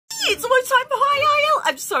It's almost time for High IL!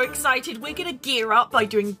 I'm so excited. We're gonna gear up by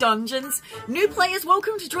doing dungeons. New players,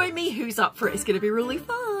 welcome to join me. Who's up for it? It's gonna be really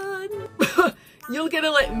fun. You're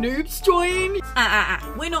gonna let noobs join?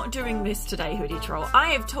 We're not doing this today, Hoodie Troll.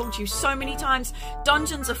 I have told you so many times,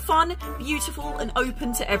 dungeons are fun, beautiful, and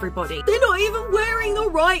open to everybody. They're not even wearing the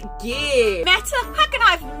right gear. Meta? How can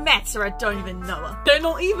I have Meta? I don't even know her. They're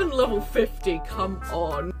not even level 50, come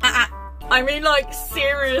on. I mean, like,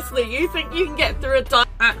 seriously, you think you can get through a dungeon?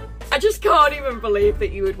 I just can't even believe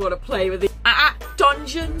that you would want to play with it.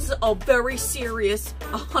 Dungeons are very serious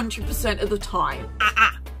 100% of the time.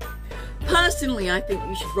 Personally, I think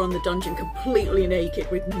you should run the dungeon completely naked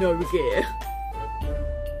with no gear.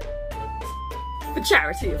 For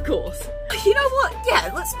charity, of course. You know what?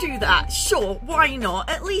 Yeah, let's do that. Sure, why not?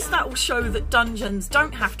 At least that will show that dungeons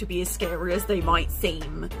don't have to be as scary as they might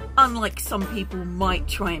seem. Unlike some people might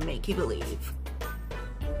try and make you believe.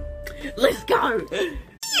 Let's go!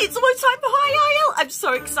 It's almost time for High IL! I'm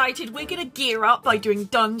so excited. We're gonna gear up by doing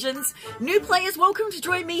dungeons. New players, welcome to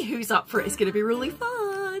join me. Who's up for it? It's gonna be really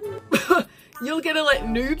fun. You're gonna let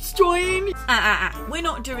noobs join? We're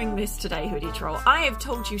not doing this today, Hoodie Troll. I have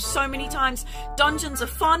told you so many times, dungeons are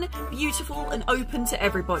fun, beautiful, and open to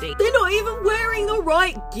everybody. They're not even wearing the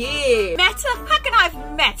right gear. Meta? How can I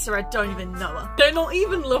have Meta? I don't even know her. They're not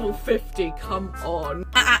even level 50, come on.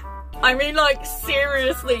 I mean, like,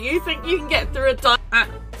 seriously, you think you can get through a dungeon?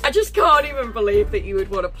 I just can't even believe that you would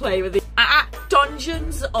want to play with it.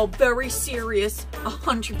 Dungeons are very serious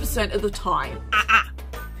 100% of the time.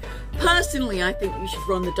 Personally, I think you should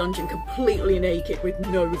run the dungeon completely naked with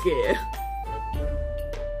no gear.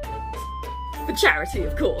 For charity,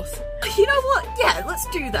 of course. You know what? Yeah, let's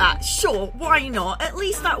do that. Sure, why not? At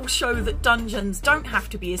least that will show that dungeons don't have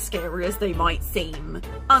to be as scary as they might seem.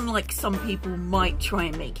 Unlike some people might try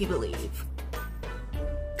and make you believe.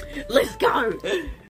 Let's go!